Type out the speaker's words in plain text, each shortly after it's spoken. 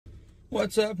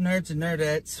What's up, nerds and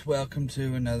nerdettes? Welcome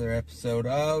to another episode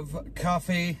of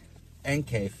Coffee and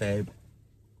Kayfabe.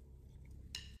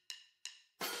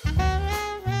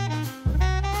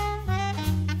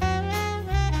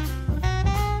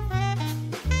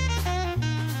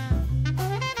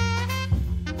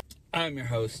 I'm your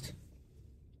host,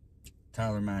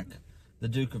 Tyler Mack, the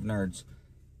Duke of Nerds,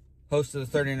 host of the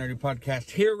 30 Nerdy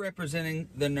Podcast, here representing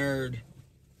the Nerd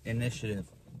Initiative.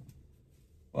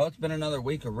 Well, it's been another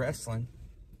week of wrestling.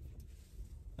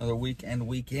 Another week and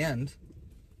weekend.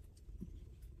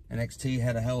 NXT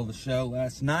had a hell of a show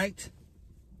last night.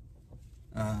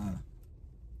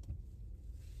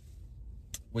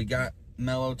 We got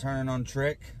Mello turning on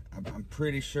Trick. I'm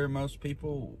pretty sure most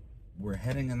people were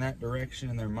heading in that direction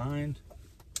in their mind.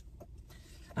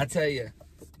 I tell you,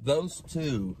 those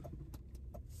two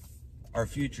are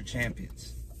future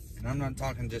champions. And I'm not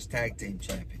talking just tag team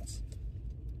champions.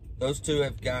 Those two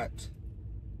have got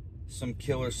some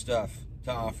killer stuff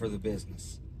to offer the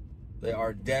business. They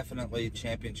are definitely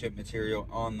championship material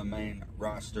on the main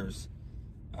rosters.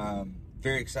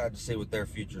 Very excited to see what their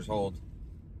futures hold.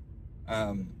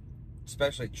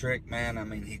 Especially Trick, man. I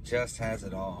mean, he just has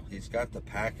it all. He's got the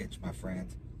package, my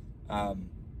friend.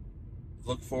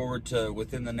 Look forward to,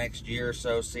 within the next year or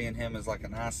so, seeing him as like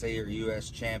an IC or US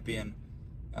champion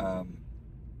on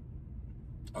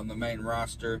the main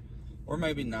roster. Or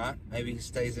maybe not. Maybe he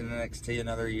stays in NXT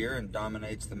another year and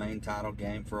dominates the main title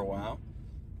game for a while.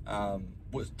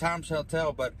 Time shall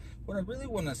tell. But what I really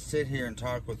want to sit here and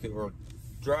talk with you, or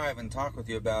drive and talk with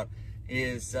you about,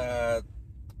 is the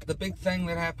big thing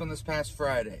that happened this past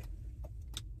Friday.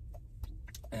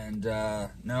 And no,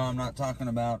 I'm not talking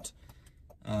about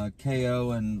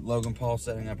KO and Logan Paul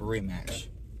setting up a rematch.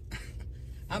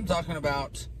 I'm talking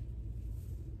about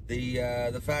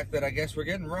the fact that I guess we're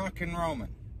getting Rock and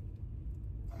Roman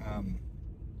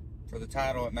for the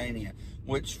title at Mania,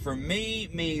 which for me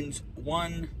means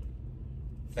one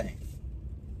thing.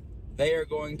 They are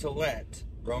going to let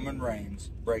Roman Reigns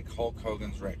break Hulk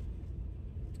Hogan's record.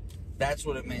 That's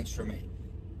what it means for me.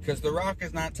 Because The Rock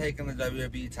is not taking the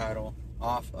WWE title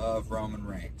off of Roman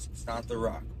Reigns. It's not The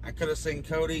Rock. I could have seen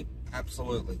Cody,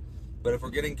 absolutely. But if we're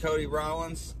getting Cody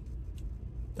Rollins,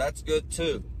 that's good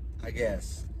too, I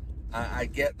guess. I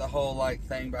get the whole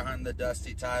thing behind the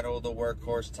Dusty title, the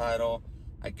Workhorse title.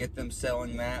 I get them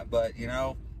selling that, but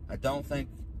I don't think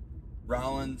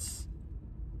Rollins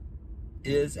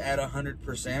is at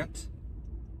 100%,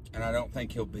 and I don't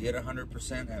think he'll be at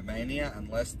 100% at Mania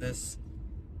unless this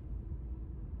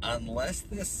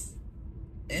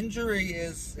injury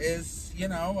is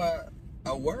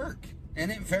a work, and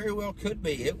it very well could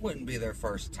be. It wouldn't be their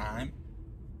first time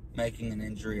making an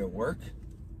injury a work.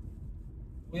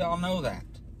 We all know that.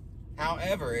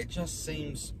 However, it just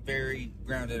seems very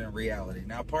grounded in reality.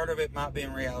 Now, part of it might be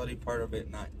in reality, part of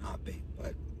it might not be,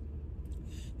 but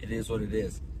it is what it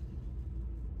is.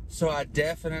 So I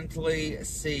definitely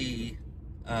see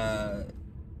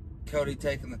Cody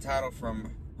taking the title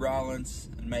from Rollins,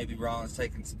 and maybe Rollins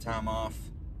taking some time off.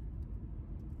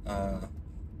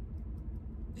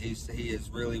 He has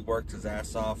really worked his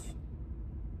ass off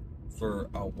for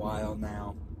a while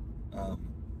now.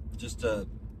 Just a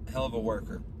hell of a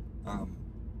worker.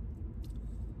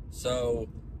 So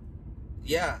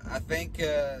yeah, I think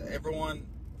everyone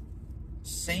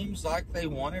seems like they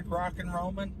wanted Rock and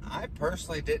Roman. I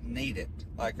personally didn't need it.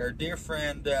 Like our dear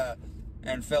friend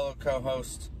and fellow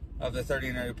co-host of the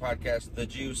 30 Nerdy Podcast, The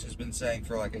Juice, has been saying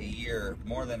for like a year,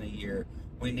 more than a year,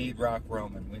 we need Rock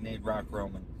Roman. We need Rock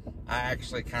Roman. I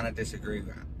actually kind of disagree.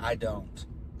 I don't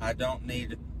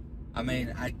need... I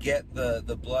mean, I get the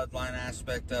bloodline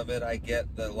aspect of it. I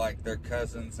get they're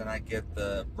cousins, and I get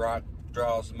the Rock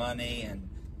draws money, and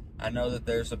I know that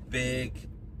there's a big...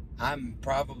 I'm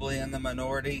probably in the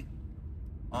minority,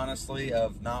 honestly,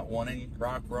 of not wanting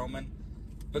Rock Roman,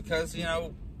 because, I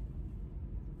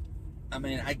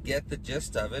mean, I get the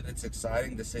gist of it. It's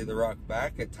exciting to see The Rock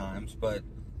back at times, but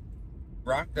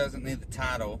Rock doesn't need the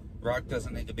title. Rock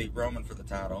doesn't need to beat Roman for the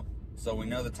title, so we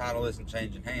know the title isn't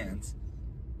changing hands.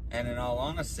 And in all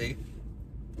honesty,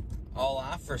 all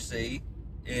I foresee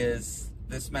is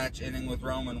this match ending with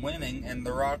Roman winning and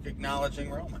The Rock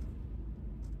acknowledging Roman.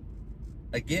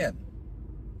 Again,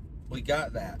 we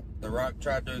got that. The Rock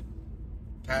tried to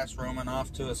pass Roman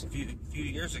off to us a few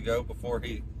years ago before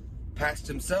he passed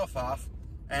himself off.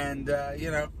 And,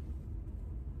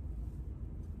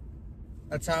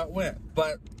 that's how it went.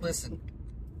 But, listen,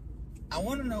 I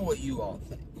want to know what you all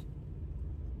think.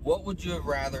 What would you have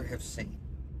rather have seen?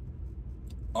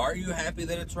 Are you happy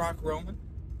that it's Rock Roman?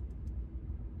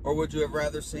 Or would you have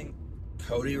rather seen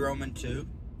Cody Roman too?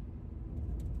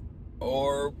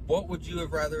 Or what would you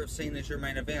have rather have seen as your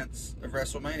main events of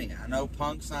WrestleMania? I know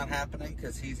Punk's not happening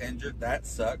because he's injured. That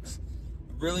sucks.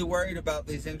 Really worried about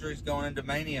these injuries going into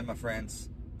Mania, my friends.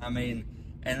 I mean,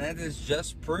 and that is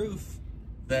just proof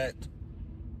that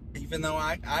even though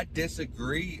I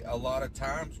disagree a lot of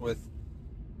times with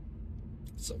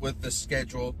the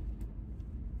schedule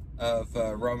of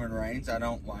Roman Reigns, I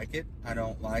don't like it. I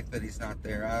don't like that he's not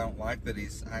there. I don't like that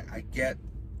I get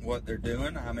what they're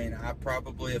doing. I mean, I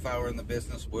probably, if I were in the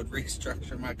business, would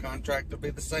restructure my contract to be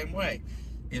the same way.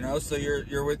 You know, so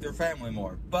you're with your family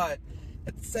more. But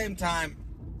at the same time,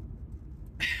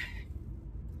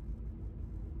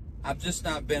 I've just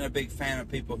not been a big fan of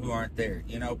people who aren't there.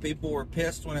 You know, people were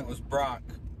pissed when it was Brock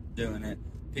doing it.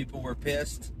 People were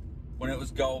pissed when it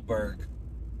was Goldberg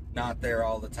not there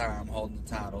all the time holding the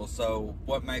title. So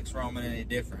what makes Roman any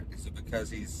different? Is it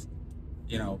because he's,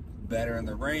 you know, better in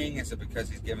the ring? Is it because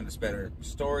he's giving us better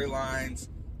storylines?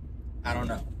 I don't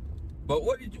know. But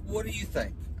what do you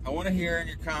think? I want to hear in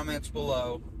your comments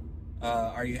below.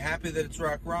 Are you happy that it's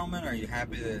Rock Roman? Are you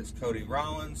happy that it's Cody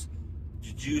Rollins?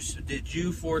 Did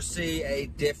you foresee a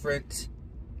different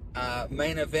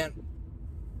main event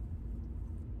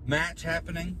match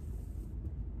happening?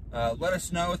 Let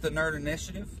us know at the Nerd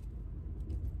Initiative.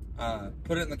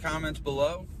 Put it in the comments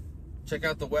below. Check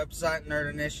out the website, Nerd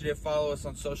Initiative. Follow us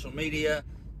on social media.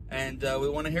 And we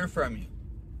want to hear from you.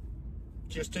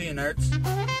 Cheers to you,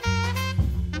 nerds.